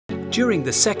During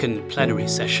the second plenary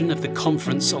session of the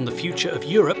Conference on the Future of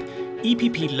Europe,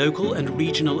 EPP local and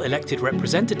regional elected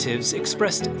representatives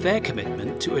expressed their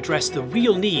commitment to address the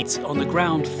real needs on the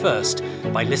ground first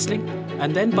by listening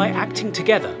and then by acting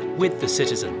together with the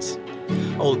citizens.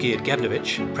 Olgierd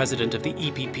Geblewicz, president of the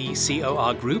EPP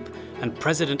COR group and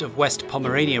president of West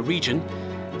Pomerania region,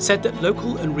 said that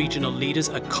local and regional leaders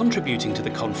are contributing to the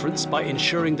conference by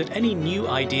ensuring that any new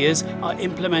ideas are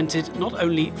implemented not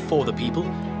only for the people,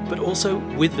 but also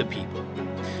with the people.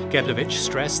 Geblewicz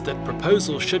stressed that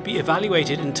proposals should be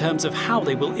evaluated in terms of how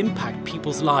they will impact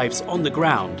people's lives on the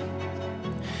ground.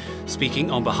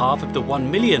 Speaking on behalf of the 1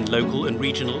 million local and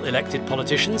regional elected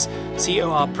politicians,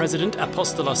 COR President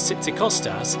Apostolos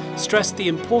Tzitzikostas stressed the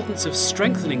importance of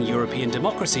strengthening European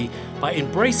democracy by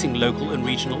embracing local and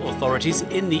regional authorities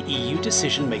in the EU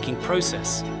decision-making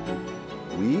process.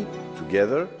 We,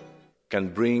 together, can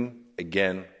bring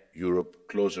again Europe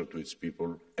closer to its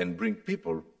people and bring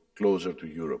people closer to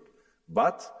Europe.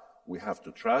 But we have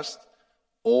to trust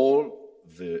all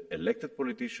the elected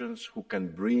politicians who can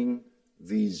bring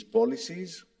these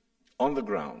policies on the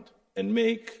ground and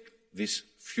make this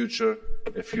future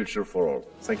a future for all.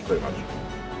 Thank you very much.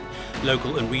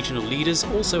 Local and regional leaders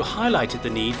also highlighted the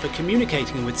need for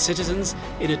communicating with citizens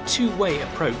in a two-way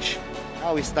approach.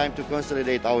 Now it's time to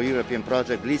consolidate our European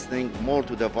project, listening more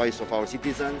to the voice of our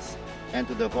citizens and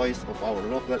to the voice of our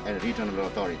local and regional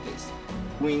authorities.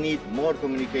 We need more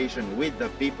communication with the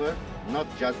people, not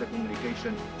just the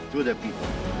communication to the people.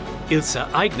 Ilse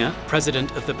Aigner,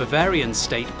 president of the Bavarian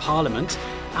State Parliament,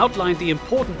 outlined the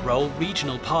important role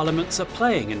regional parliaments are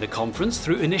playing in the conference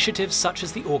through initiatives such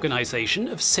as the organisation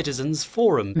of Citizens'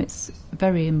 Forum. It's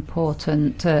very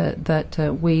important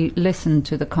that we listen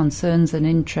to the concerns and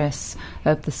interests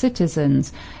of the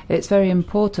citizens. It's very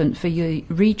important for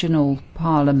regional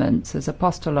parliaments, as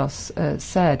Apostolos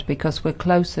said, because we're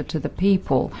closer to the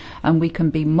people and we can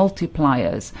be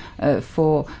multipliers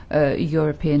for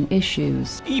European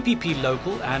issues. EPP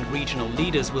local and regional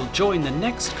leaders will join the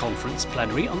next conference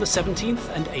plenary on the 17th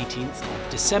and 18th of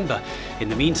December. In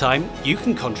the meantime, you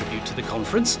can contribute to the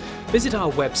conference. Visit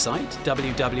our website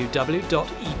www.eppcor.eu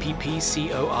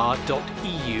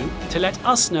to let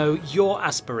us know your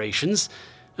aspirations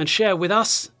and share with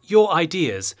us your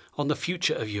ideas on the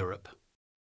future of Europe.